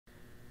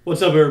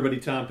What's up, everybody?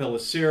 Tom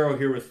Pelissero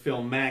here with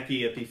Phil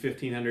Mackey at the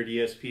 1500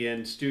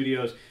 ESPN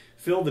studios.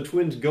 Phil, the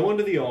Twins go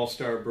into the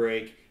All-Star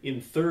break in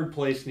third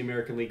place in the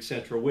American League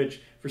Central, which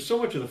for so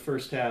much of the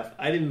first half,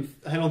 I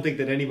don't think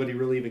that anybody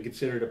really even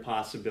considered a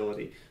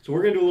possibility. So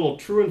we're going to do a little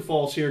true and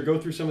false here, go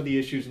through some of the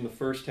issues in the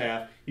first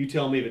half. You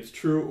tell me if it's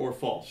true or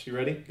false. You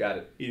ready? Got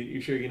it.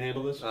 You sure you can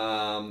handle this?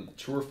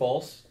 True or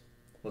false?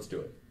 Let's do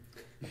it.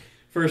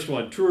 First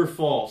one, true or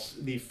false?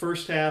 The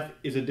first half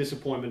is a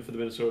disappointment for the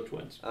Minnesota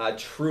Twins.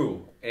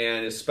 True,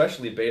 and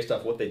especially based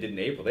off what they did in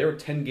April. They were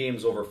 10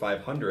 games over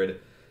 500,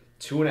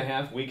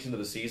 2.5 weeks into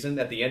the season.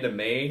 At the end of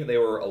May, they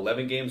were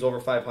 11 games over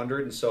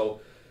 500, and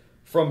so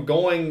from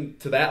going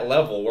to that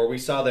level where we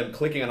saw them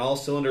clicking on all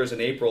cylinders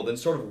in April, then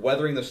sort of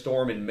weathering the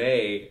storm in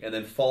May, and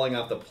then falling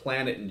off the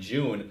planet in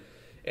June,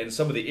 and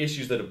some of the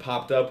issues that have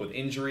popped up with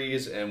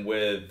injuries and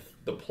with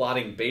the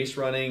plotting base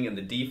running and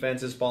the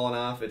defense has fallen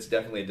off, it's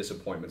definitely a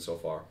disappointment so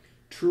far.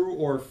 True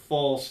or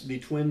false, the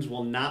Twins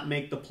will not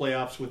make the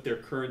playoffs with their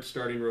current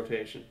starting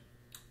rotation?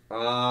 This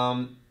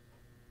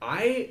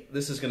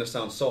is going to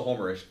sound so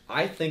homerish.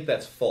 I think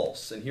that's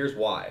false, and here's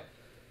why.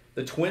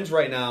 The Twins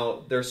right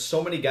now, there's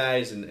so many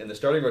guys in the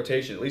starting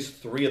rotation, at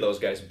least 3 of those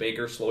guys,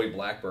 Baker, Slowey,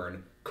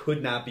 Blackburn,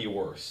 could not be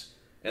worse.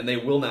 And they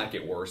will not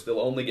get worse. They'll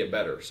only get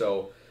better.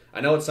 So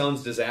I know it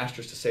sounds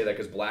disastrous to say that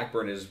because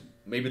Blackburn is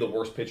maybe the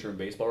worst pitcher in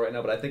baseball right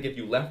now, but I think if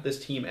you left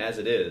this team as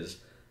it is,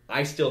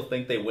 I still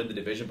think they win the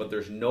division, but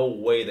there's no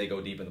way they go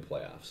deep in the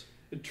playoffs.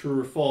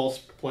 True or false,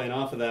 playing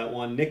off of that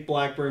one, Nick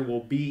Blackburn will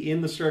be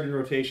in the starting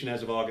rotation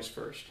as of August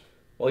 1st.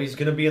 Well, he's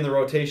going to be in the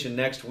rotation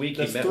next week.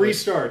 That's 3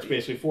 starts,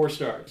 basically, 4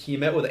 starts. He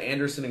met with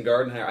Anderson and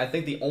Gardenhire. I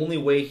think the only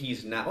way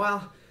he's not,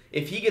 well,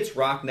 if he gets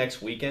rocked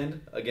next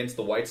weekend against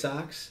the White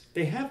Sox,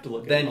 they have to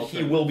look at then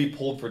he will be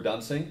pulled for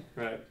Dunsing.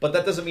 Right. But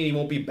that doesn't mean he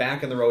won't be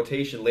back in the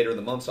rotation later in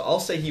the month. So I'll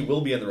say he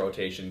will be in the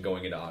rotation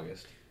going into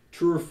August.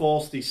 True or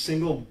false, the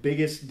single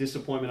biggest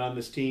disappointment on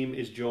this team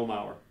is Joe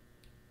Mauer?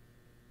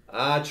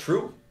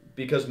 True.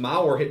 Because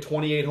Mauer hit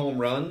 28 home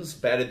runs,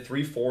 batted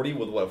 .340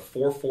 with,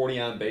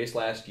 440 on base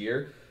last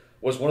year.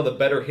 Was one of the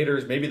better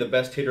hitters, maybe the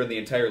best hitter in the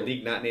entire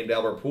league, not named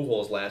Albert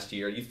Pujols last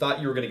year. You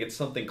thought you were going to get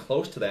something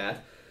close to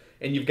that.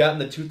 And you've gotten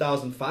the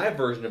 2005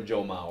 version of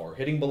Joe Mauer,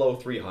 hitting below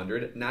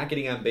 300, not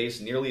getting on base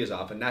nearly as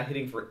often, not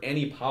hitting for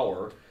any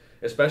power,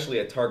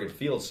 especially at target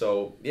field.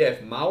 So, yeah,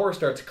 if Mauer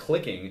starts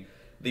clicking,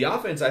 the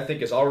offense, I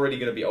think, is already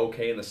going to be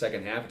okay in the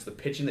second half. It's the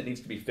pitching that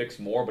needs to be fixed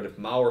more, but if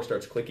Mauer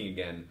starts clicking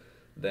again,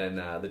 then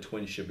the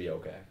Twins should be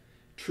okay.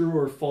 True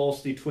or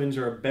false, the Twins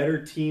are a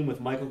better team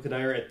with Michael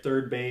Kadire at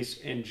third base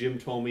and Jim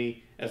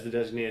Thome as the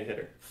designated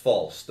hitter?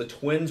 False. The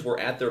Twins were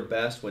at their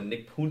best when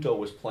Nick Punto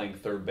was playing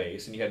third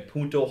base, and you had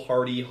Punto,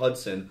 Hardy,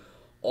 Hudson,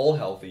 all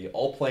healthy,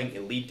 all playing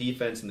elite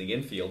defense in the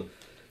infield.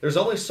 There's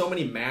only so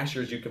many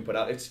mashers you can put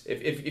out.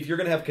 If you're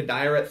going to have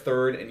Kadire at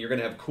third and you're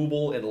going to have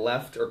Kubel in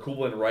left or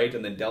Kubel in right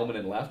and then Delman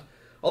in left,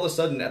 all of a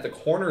sudden at the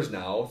corners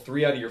now,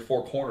 3 out of your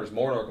 4 corners,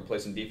 Morneau can play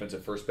some defense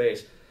at first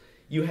base.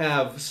 You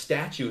have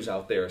statues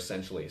out there,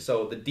 essentially.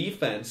 So the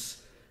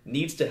defense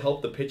needs to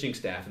help the pitching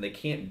staff, and they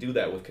can't do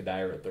that with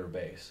Kadire at third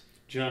base.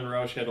 John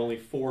Rush had only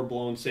 4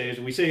 blown saves.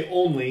 And we say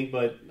only,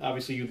 but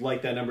obviously you'd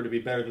like that number to be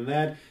better than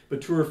that.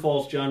 But true or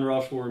false, John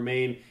Rush will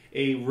remain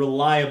a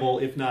reliable,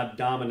 if not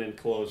dominant,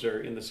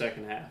 closer in the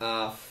second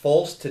half?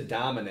 False to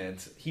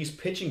dominant. He's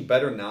pitching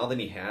better now than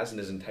he has in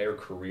his entire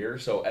career.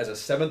 So as a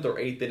 7th or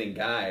 8th inning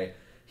guy,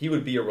 he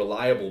would be a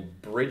reliable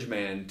bridge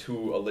man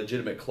to a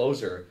legitimate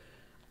closer.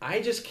 I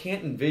just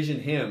can't envision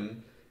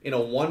him in a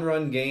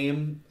 1-run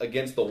game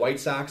against the White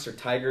Sox or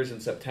Tigers in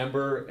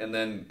September, and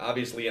then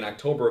obviously in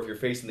October if you're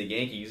facing the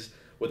Yankees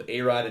with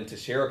A-Rod and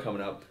Teixeira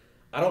coming up.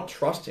 I don't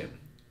trust him,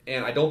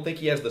 and I don't think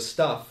he has the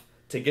stuff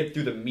to get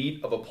through the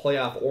meat of a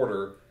playoff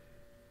order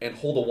and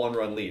hold a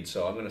 1-run lead,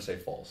 so I'm going to say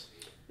false.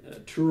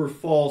 True or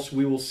false,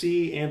 we will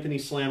see Anthony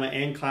Slamma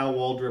and Kyle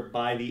Waldrop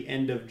by the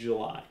end of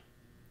July?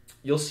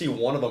 You'll see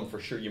one of them for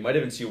sure. You might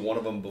even see one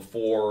of them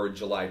before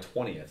July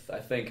 20th. I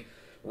think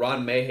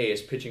Ron Mayhay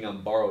is pitching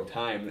on borrowed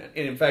time. And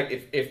in fact,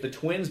 if the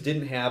Twins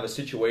didn't have a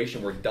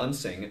situation where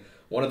Dunsing,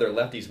 one of their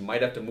lefties,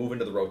 might have to move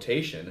into the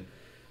rotation,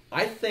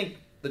 I think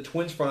the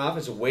Twins front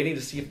office is waiting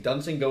to see if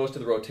Dunsing goes to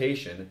the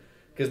rotation,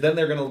 because then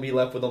they're going to be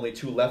left with only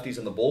 2 lefties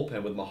in the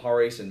bullpen with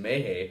Mahares and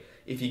Mayhay.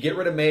 If you get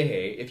rid of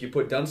Mayhay, if you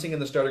put Dunsing in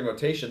the starting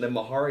rotation, then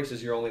Mahares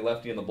is your only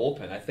lefty in the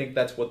bullpen. I think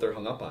that's what they're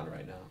hung up on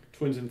right now.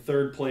 Twins in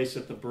third place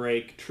at the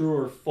break. True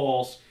or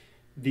false,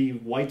 the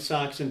White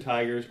Sox and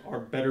Tigers are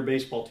better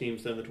baseball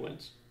teams than the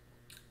Twins?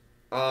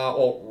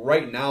 Well,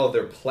 right now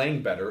they're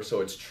playing better, so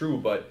it's true,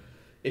 but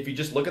if you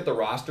just look at the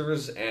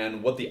rosters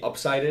and what the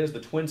upside is, the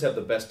Twins have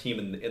the best team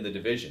in the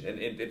division. And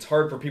it's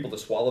hard for people to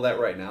swallow that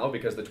right now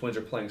because the Twins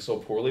are playing so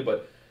poorly,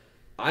 but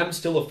I'm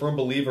still a firm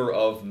believer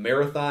of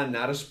marathon,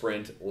 not a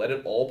sprint. Let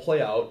it all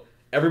play out.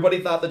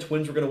 Everybody thought the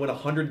Twins were going to win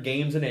 100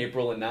 games in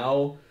April, and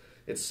now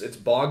it's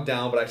bogged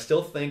down, but I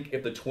still think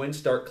if the Twins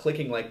start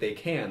clicking like they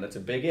can, that's a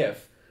big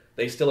if,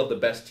 they still have the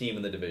best team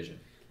in the division.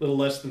 Little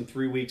less than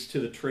 3 weeks to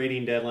the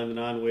trading deadline, the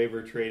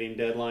non-waiver trading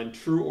deadline.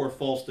 True or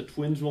false, the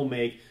Twins will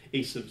make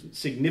a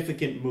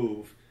significant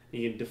move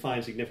You can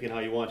define significant how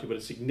you want to, but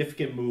a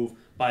significant move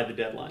by the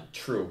deadline.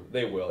 True,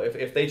 they will.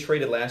 If they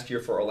traded last year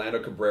for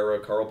Orlando Cabrera,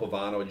 Carl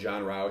Pavano,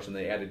 John Roush, and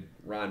they added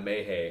Ron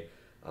Mayhay,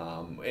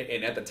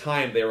 and at the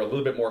time they were a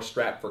little bit more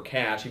strapped for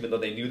cash, even though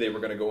they knew they were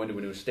going to go into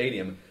a new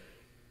stadium,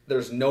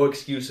 there's no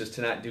excuses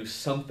to not do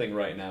something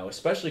right now,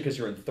 especially because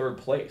you're in third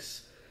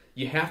place.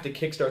 You have to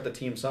kickstart the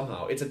team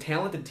somehow. It's a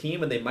talented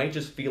team, and they might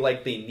just feel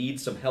like they need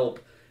some help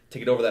to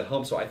get over that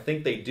hump, so I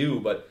think they do,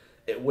 but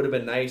it would have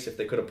been nice if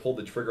they could have pulled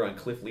the trigger on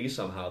Cliff Lee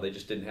somehow. They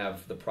just didn't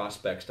have the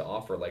prospects to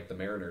offer like the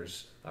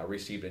Mariners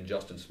received in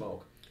Justin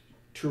Smoke.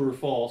 True or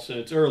false, and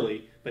it's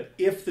early, but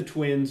if the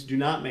Twins do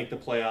not make the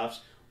playoffs,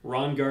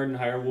 Ron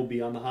Gardenhire will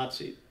be on the hot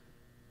seat.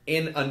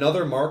 In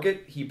another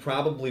market, he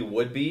probably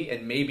would be,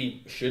 and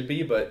maybe should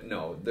be, but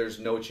no, there's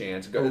no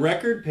chance. A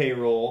record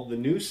payroll, the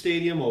new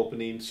stadium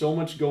opening, so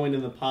much going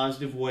in the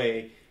positive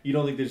way, you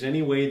don't think there's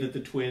any way that the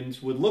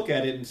Twins would look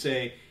at it and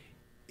say,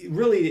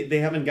 really, they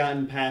haven't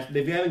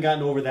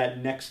gotten over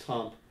that next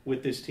hump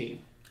with this team.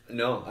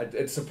 No,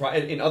 it's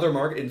surprising. In other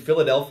markets, in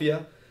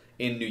Philadelphia,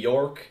 in New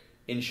York,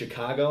 in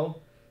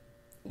Chicago,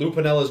 Lou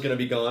Piniella is going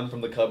to be gone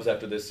from the Cubs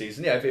after this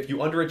season. Yeah, if you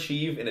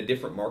underachieve in a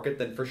different market,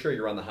 then for sure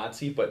you're on the hot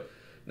seat. But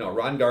no,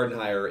 Ron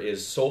Gardenhire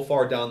is so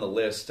far down the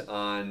list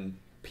on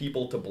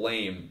people to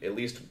blame, at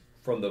least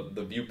from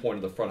the viewpoint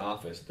of the front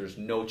office. There's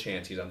no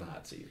chance he's on the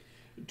hot seat.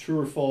 True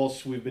or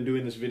false, we've been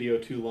doing this video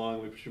too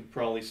long. We should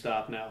probably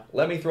stop now.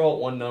 Let me throw out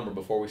one number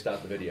before we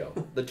stop the video.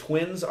 The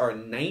Twins are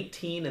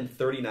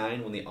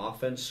 19-39 when the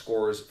offense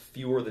scores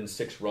fewer than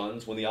 6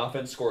 runs. When the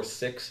offense scores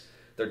 6,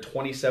 they're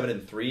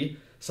 27-3.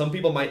 Some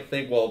people might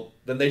think, well,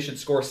 then they should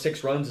score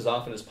 6 runs as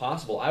often as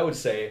possible. I would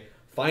say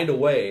find a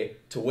way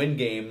to win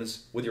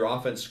games with your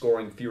offense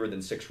scoring fewer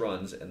than 6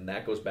 runs, and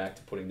that goes back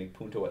to putting Nick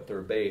Punto at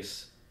third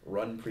base.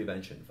 Run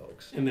prevention,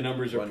 folks. And the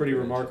numbers are pretty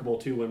remarkable,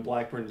 too, when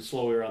Blackburn is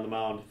slower on the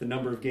mound. The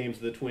number of games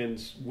the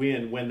Twins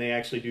win when they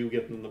actually do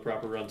get them the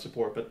proper run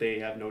support, but they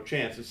have no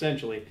chance,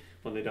 essentially,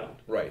 when they don't.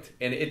 Right.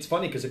 And it's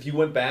funny, because if you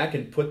went back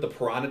and put the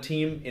Piranha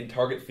team in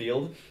Target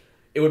Field,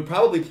 it would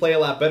probably play a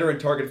lot better in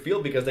Target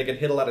Field because they could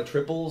hit a lot of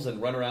triples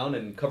and run around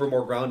and cover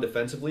more ground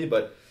defensively,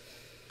 but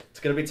it's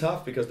going to be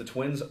tough because the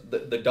Twins,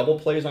 the double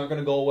plays aren't going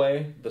to go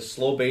away. The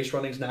slow base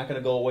running is not going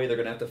to go away. They're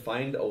going to have to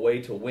find a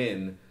way to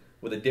win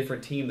with a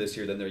different team this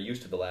year than they're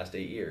used to the last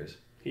 8 years.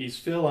 He's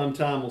Phil. I'm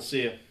Tom. We'll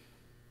see you.